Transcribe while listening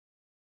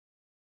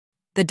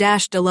The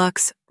Dash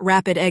Deluxe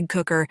Rapid Egg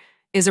Cooker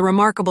is a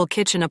remarkable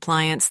kitchen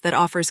appliance that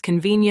offers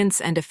convenience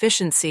and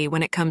efficiency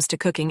when it comes to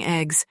cooking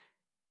eggs.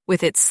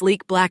 With its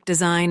sleek black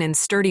design and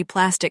sturdy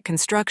plastic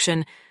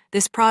construction,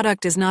 this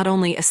product is not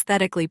only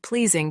aesthetically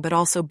pleasing but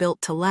also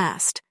built to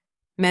last.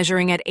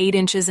 Measuring at 8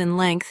 inches in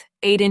length,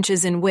 8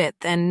 inches in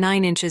width, and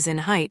 9 inches in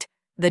height,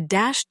 the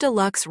Dash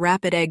Deluxe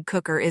Rapid Egg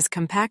Cooker is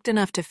compact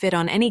enough to fit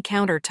on any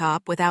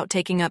countertop without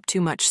taking up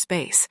too much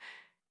space.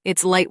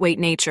 Its lightweight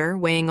nature,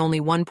 weighing only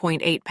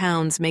 1.8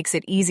 pounds, makes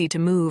it easy to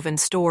move and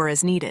store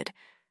as needed.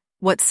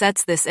 What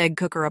sets this egg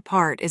cooker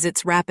apart is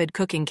its rapid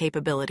cooking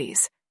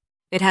capabilities.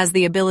 It has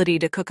the ability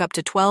to cook up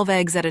to 12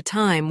 eggs at a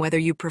time, whether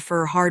you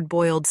prefer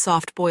hard-boiled,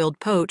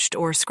 soft-boiled, poached,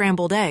 or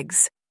scrambled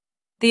eggs.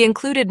 The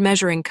included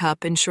measuring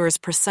cup ensures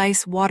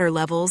precise water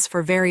levels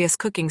for various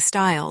cooking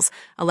styles,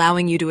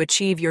 allowing you to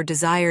achieve your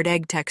desired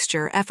egg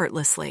texture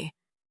effortlessly.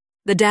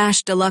 The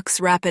Dash Deluxe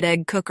Rapid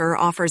Egg Cooker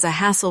offers a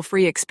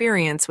hassle-free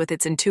experience with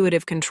its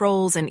intuitive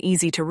controls and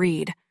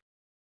easy-to-read.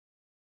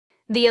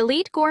 The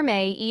Elite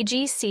Gourmet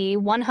EGC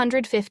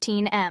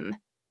 115M.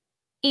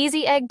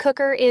 Easy Egg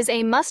Cooker is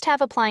a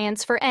must-have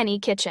appliance for any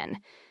kitchen.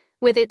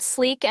 With its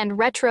sleek and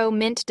retro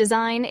mint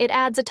design, it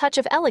adds a touch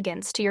of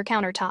elegance to your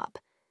countertop.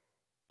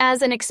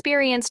 As an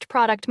experienced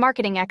product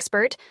marketing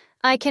expert,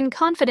 I can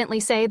confidently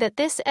say that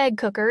this egg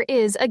cooker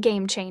is a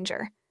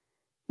game-changer.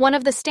 One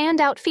of the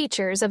standout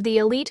features of the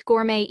Elite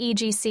Gourmet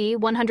EGC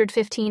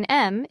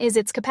 115M is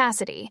its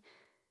capacity.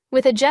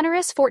 With a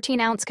generous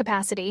 14-ounce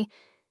capacity,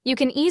 you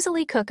can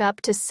easily cook up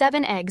to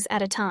 7 eggs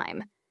at a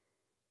time.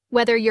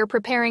 Whether you're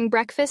preparing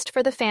breakfast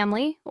for the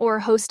family or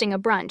hosting a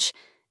brunch,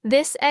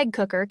 this egg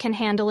cooker can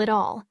handle it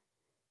all.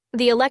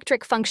 The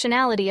electric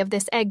functionality of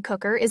this egg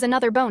cooker is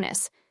another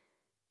bonus.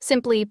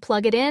 Simply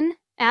plug it in,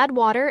 add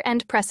water,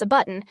 and press a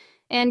button,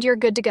 and you're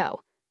good to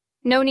go.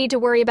 No need to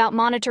worry about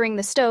monitoring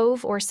the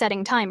stove or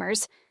setting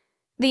timers.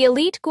 The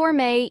Elite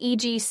Gourmet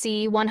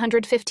EGC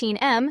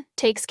 115M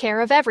takes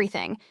care of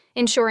everything,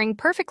 ensuring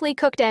perfectly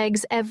cooked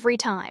eggs every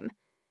time.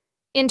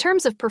 In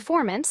terms of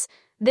performance,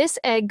 this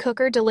egg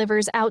cooker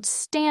delivers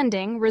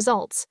outstanding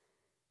results.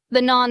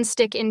 The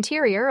non-stick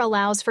interior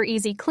allows for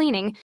easy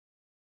cleaning.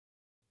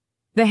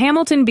 The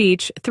Hamilton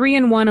Beach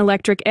 3-in-1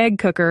 electric egg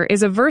cooker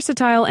is a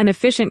versatile and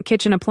efficient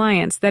kitchen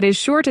appliance that is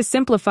sure to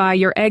simplify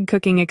your egg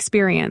cooking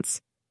experience.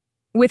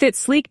 With its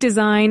sleek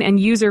design and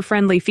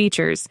user-friendly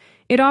features,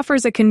 it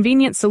offers a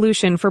convenient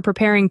solution for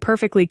preparing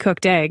perfectly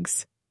cooked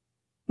eggs.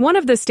 One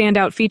of the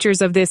standout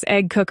features of this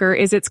egg cooker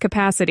is its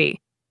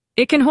capacity.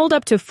 It can hold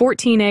up to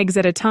 14 eggs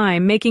at a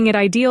time, making it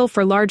ideal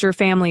for larger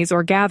families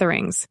or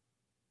gatherings.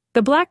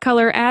 The black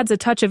color adds a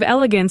touch of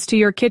elegance to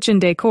your kitchen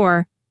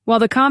decor, while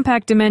the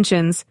compact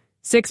dimensions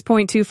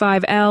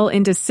 6.25 L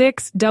into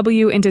 6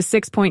 W into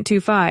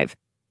 6.25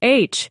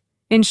 H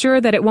ensure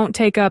that it won't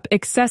take up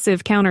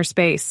excessive counter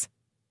space.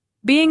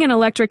 Being an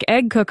electric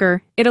egg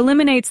cooker, it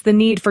eliminates the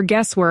need for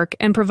guesswork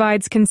and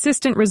provides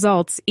consistent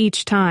results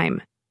each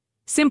time.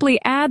 Simply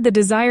add the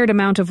desired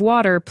amount of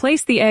water,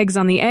 place the eggs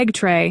on the egg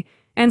tray,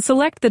 and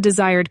select the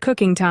desired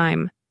cooking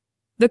time.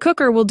 The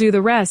cooker will do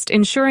the rest,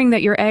 ensuring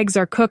that your eggs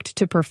are cooked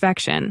to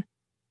perfection.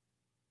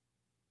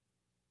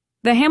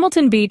 The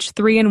Hamilton Beach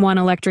 3-in-1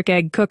 electric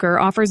egg cooker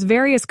offers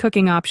various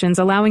cooking options,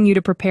 allowing you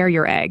to prepare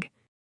your egg.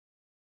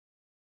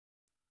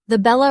 The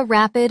Bella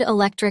Rapid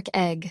Electric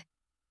Egg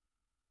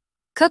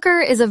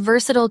Cooker is a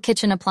versatile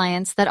kitchen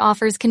appliance that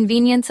offers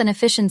convenience and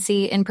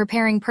efficiency in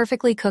preparing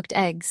perfectly cooked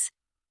eggs.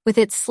 With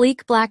its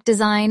sleek black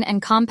design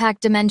and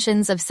compact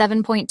dimensions of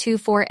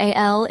 7.24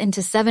 AL into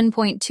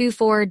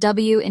 7.24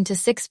 W into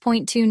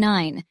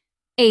 6.29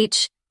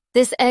 H,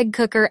 this egg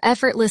cooker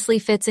effortlessly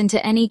fits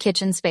into any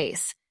kitchen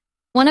space.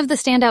 One of the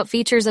standout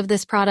features of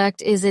this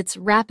product is its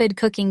rapid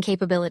cooking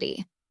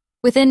capability.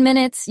 Within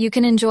minutes, you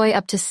can enjoy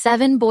up to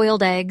 7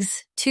 boiled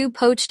eggs, 2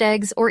 poached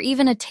eggs, or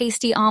even a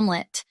tasty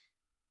omelet.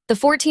 The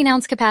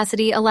 14-ounce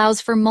capacity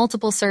allows for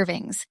multiple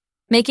servings,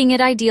 making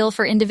it ideal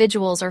for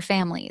individuals or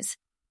families.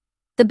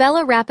 The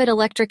Bella Rapid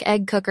Electric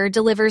Egg Cooker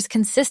delivers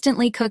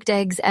consistently cooked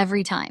eggs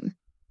every time.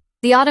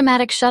 The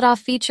automatic shutoff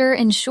feature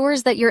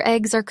ensures that your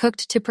eggs are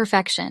cooked to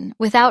perfection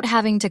without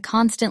having to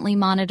constantly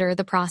monitor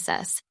the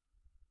process.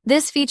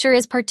 This feature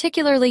is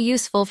particularly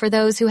useful for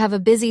those who have a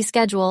busy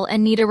schedule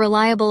and need a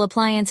reliable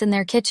appliance in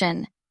their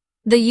kitchen.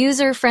 The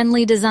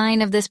user-friendly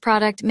design of this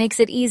product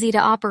makes it easy to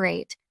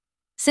operate.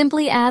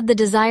 Simply add the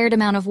desired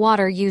amount of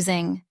water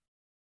using.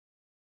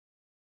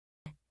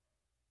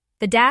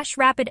 The Dash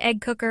Rapid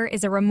Egg Cooker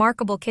is a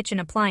remarkable kitchen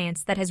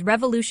appliance that has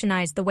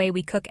revolutionized the way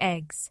we cook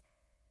eggs.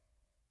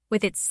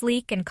 With its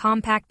sleek and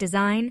compact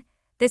design,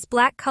 this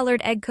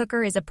black-colored egg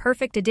cooker is a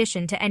perfect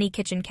addition to any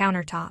kitchen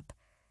countertop.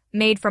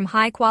 Made from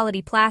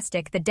high-quality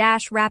plastic, the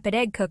Dash Rapid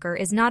Egg Cooker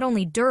is not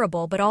only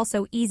durable but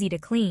also easy to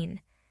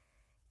clean.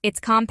 Its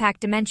compact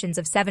dimensions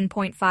of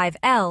 7.5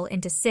 L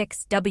into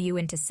 6 W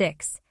into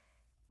 6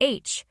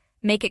 H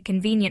make it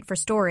convenient for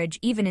storage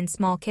even in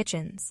small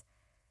kitchens.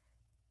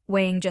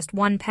 Weighing just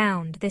 1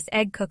 pound, this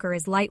egg cooker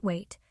is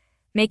lightweight,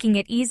 making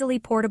it easily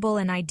portable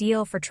and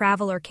ideal for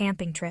travel or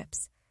camping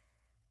trips.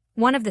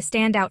 One of the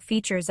standout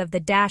features of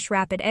the Dash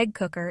Rapid Egg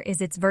Cooker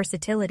is its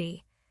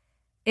versatility.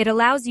 It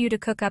allows you to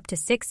cook up to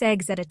 6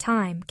 eggs at a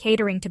time,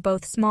 catering to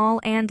both small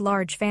and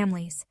large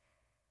families.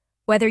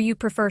 Whether you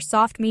prefer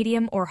soft,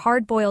 medium, or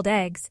hard-boiled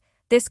eggs,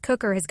 this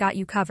cooker has got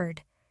you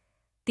covered.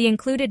 The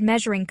included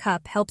measuring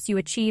cup helps you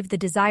achieve the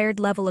desired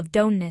level of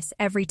doneness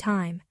every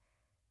time.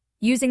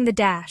 Using the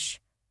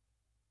Dash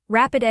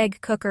Rapid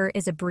Egg Cooker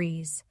is a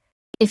breeze.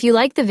 If you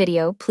like the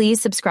video,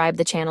 please subscribe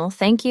the channel.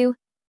 Thank you.